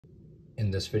In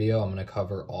this video, I'm going to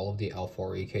cover all of the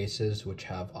L4E cases which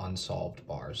have unsolved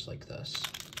bars like this.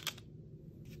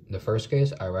 The first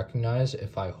case I recognize,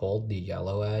 if I hold the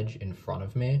yellow edge in front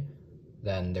of me,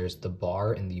 then there's the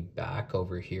bar in the back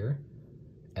over here,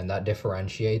 and that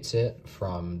differentiates it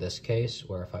from this case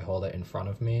where if I hold it in front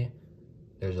of me,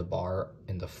 there's a bar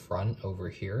in the front over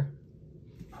here.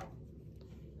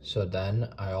 So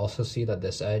then I also see that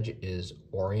this edge is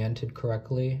oriented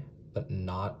correctly, but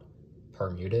not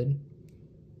permuted.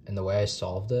 And the way I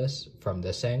solve this from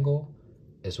this angle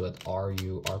is with R,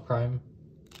 U, R prime,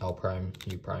 L prime,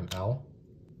 U prime, L.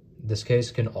 This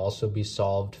case can also be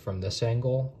solved from this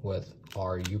angle with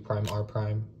R, U prime, R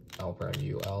prime, L prime,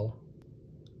 U, L.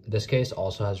 This case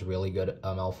also has really good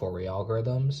L4E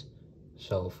algorithms.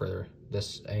 So for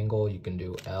this angle, you can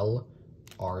do L,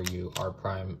 R, U, R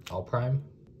prime, L prime.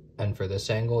 And for this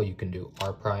angle, you can do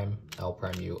R prime, L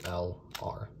prime, U, L,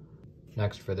 R.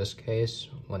 Next, for this case,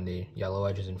 when the yellow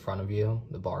edge is in front of you,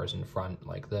 the bar is in front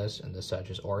like this, and this edge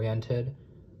is oriented.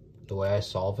 The way I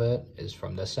solve it is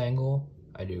from this angle,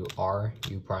 I do R,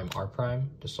 U prime, R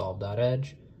prime to solve that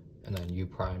edge, and then U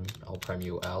prime, L prime,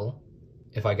 U, L.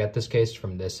 If I get this case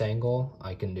from this angle,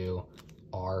 I can do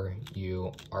R,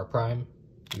 U, R prime,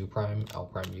 U prime, L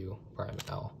prime, U prime,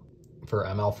 L. For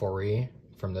ML4E,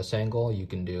 from this angle, you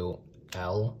can do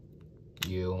L,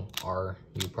 U, R,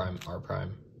 U prime, R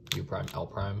prime, U prime, L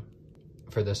prime.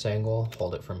 For this angle,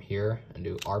 hold it from here and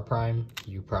do R prime,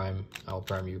 U prime, L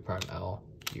prime, U prime, L,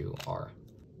 U, R.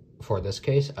 For this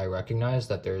case, I recognize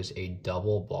that there's a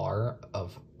double bar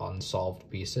of unsolved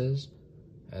pieces,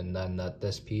 and then that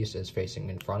this piece is facing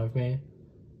in front of me.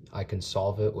 I can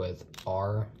solve it with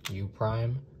R, U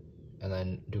prime, and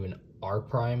then do an R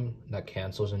prime that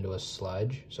cancels into a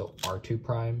sledge, so R2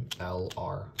 prime, L,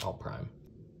 R, L prime.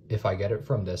 If I get it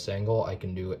from this angle, I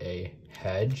can do a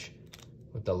hedge,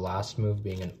 with the last move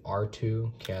being an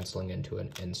R2 canceling into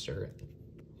an insert.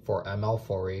 For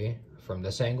ML4E, from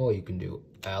this angle, you can do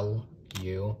L,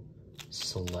 U,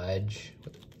 sledge,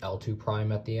 with L2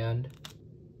 prime at the end.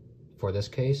 For this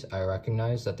case, I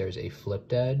recognize that there's a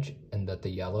flipped edge and that the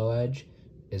yellow edge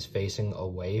is facing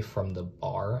away from the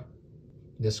bar.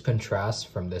 This contrasts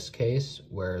from this case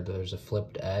where there's a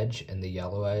flipped edge and the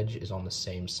yellow edge is on the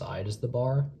same side as the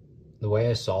bar. The way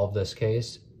I solve this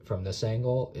case from this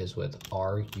angle is with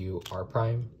R, U, R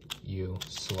prime, U,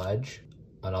 sledge.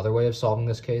 Another way of solving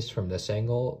this case from this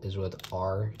angle is with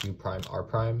R, U prime, R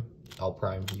prime, L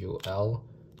prime, U, L,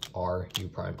 R, U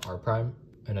prime, R prime.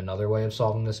 And another way of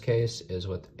solving this case is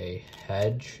with a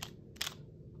hedge,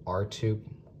 R2,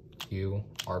 U,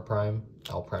 R prime,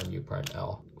 L prime, U prime,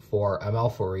 L. For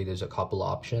ML4E, there's a couple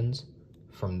options.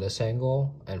 From this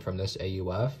angle and from this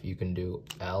AUF, you can do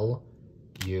L,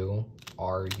 U,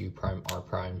 R, U prime, R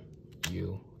prime,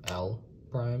 U, L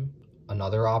prime.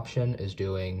 Another option is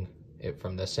doing it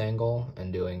from this angle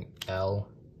and doing L,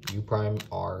 U prime,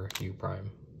 R, U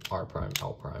prime, R prime,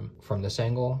 L prime. From this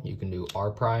angle, you can do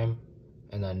R prime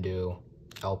and then do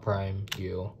L prime,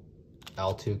 U,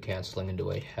 L2 canceling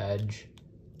into a hedge,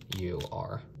 U,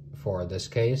 R. For this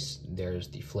case, there's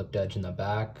the flipped edge in the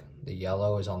back. The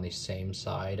yellow is on the same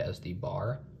side as the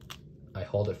bar. I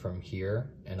hold it from here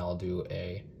and I'll do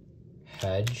a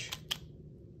hedge,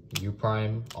 U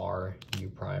prime, R, U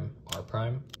prime, R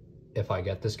prime. If I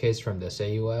get this case from this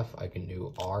AUF, I can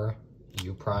do R,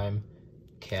 U prime,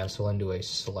 cancel into a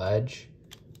sledge,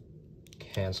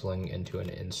 canceling into an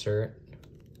insert,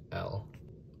 L.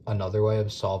 Another way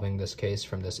of solving this case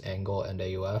from this angle and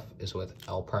AUF is with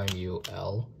L prime, U,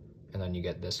 L, and then you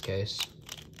get this case.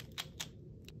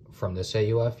 From this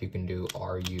AUF, you can do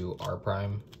R, U, R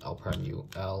prime, L prime, U,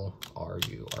 L, R,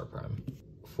 U, R prime.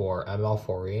 For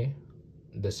ML4E,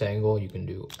 this angle you can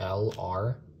do L,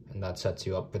 R, and that sets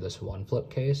you up for this one flip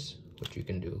case, which you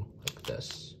can do like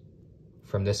this.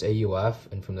 From this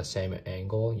AUF and from the same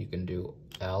angle, you can do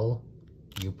L,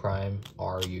 U prime,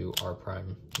 R, U, R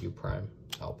prime, U prime,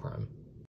 L prime.